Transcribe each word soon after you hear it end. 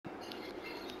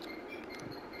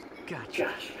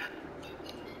Gotcha.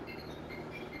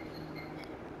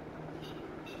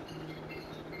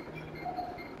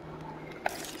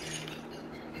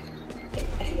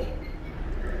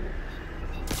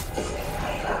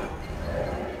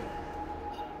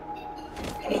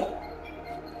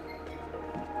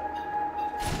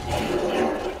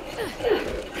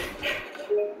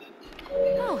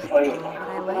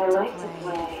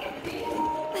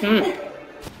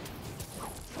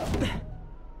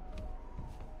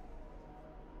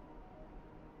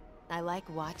 I like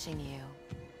watching you.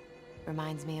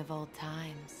 Reminds me of old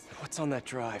times. What's on that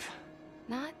drive?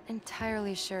 Not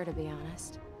entirely sure, to be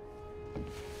honest.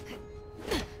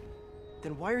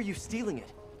 Then why are you stealing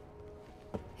it?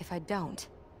 If I don't,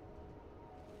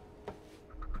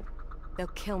 they'll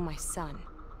kill my son.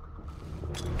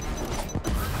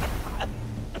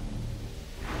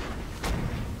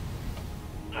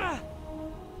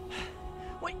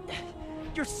 Wait,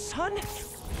 your son?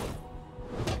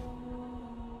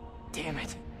 Damn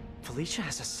it. Felicia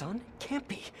has a son? Can't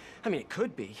be. I mean, it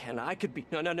could be, and I could be.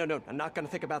 No. I'm not gonna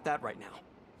think about that right now.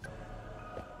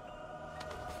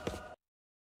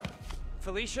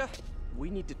 Felicia, we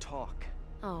need to talk.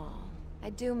 Oh, I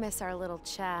do miss our little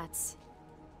chats.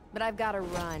 But I've gotta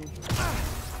run.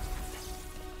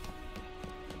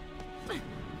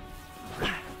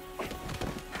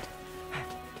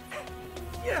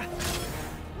 Yeah.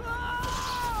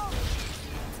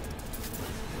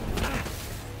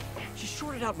 She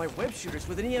shorted out my web shooters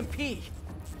with an EMP.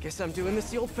 Guess I'm doing this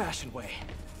the old-fashioned way.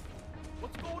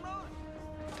 What's going on?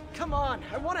 Come on,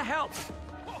 I want to help.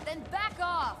 Then back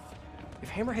off! If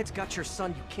Hammerhead's got your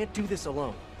son, you can't do this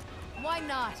alone. Why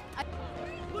not?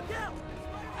 Look out!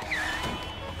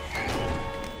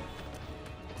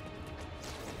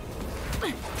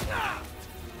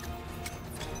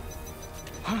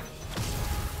 Huh?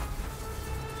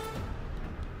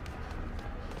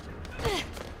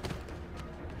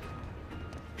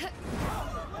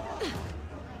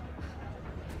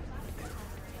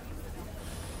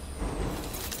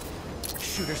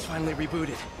 Shooter's finally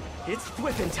rebooted. It's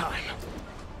whipping time.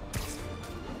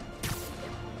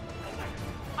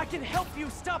 I can help you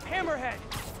stop Hammerhead!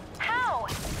 How?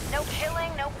 No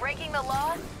killing, no breaking the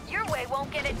law? Your way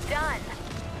won't get it done.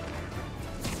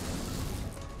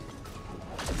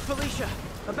 Felicia,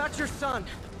 about your son.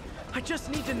 I just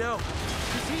need to know.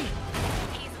 Is he...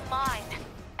 He's mine,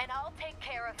 and I'll take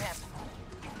care of him.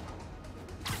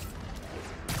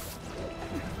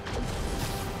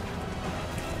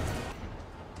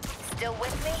 Still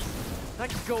with me? I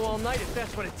could go all night if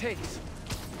that's what it takes.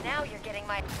 Now you're getting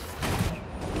my...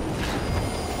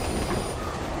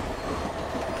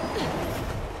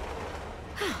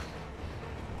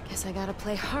 Guess I gotta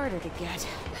play harder to get.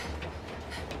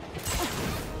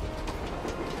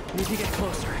 Need to get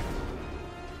closer.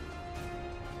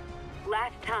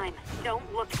 Last time,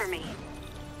 don't look for me.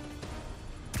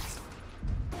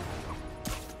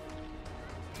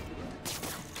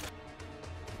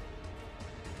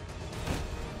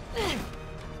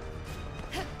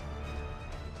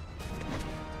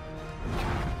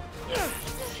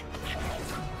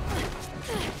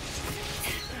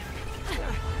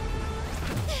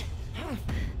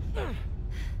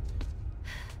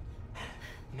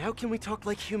 Now can we talk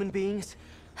like human beings?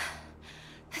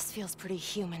 This feels pretty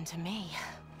human to me.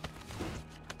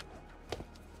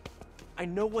 I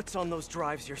know what's on those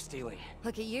drives you're stealing.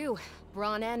 Look at you,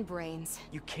 brawn and brains.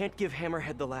 You can't give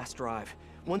Hammerhead the last drive.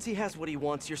 Once he has what he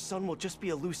wants, your son will just be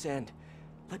a loose end.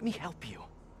 Let me help you.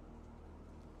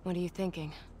 What are you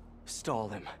thinking? Stall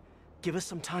him. Give us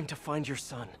some time to find your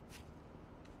son.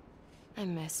 I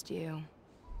missed you.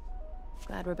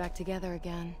 Glad we're back together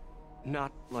again.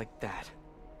 Not like that.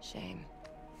 Shame.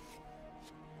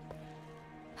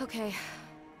 Okay.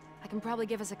 I can probably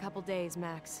give us a couple days,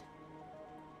 max.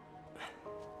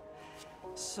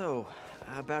 So,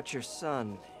 about your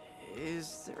son,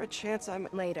 is there a chance I'm...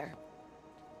 Later.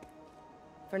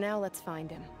 For now, let's find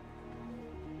him.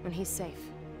 When he's safe,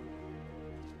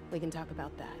 we can talk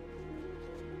about that.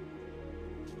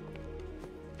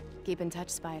 Keep in touch,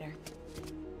 Spider.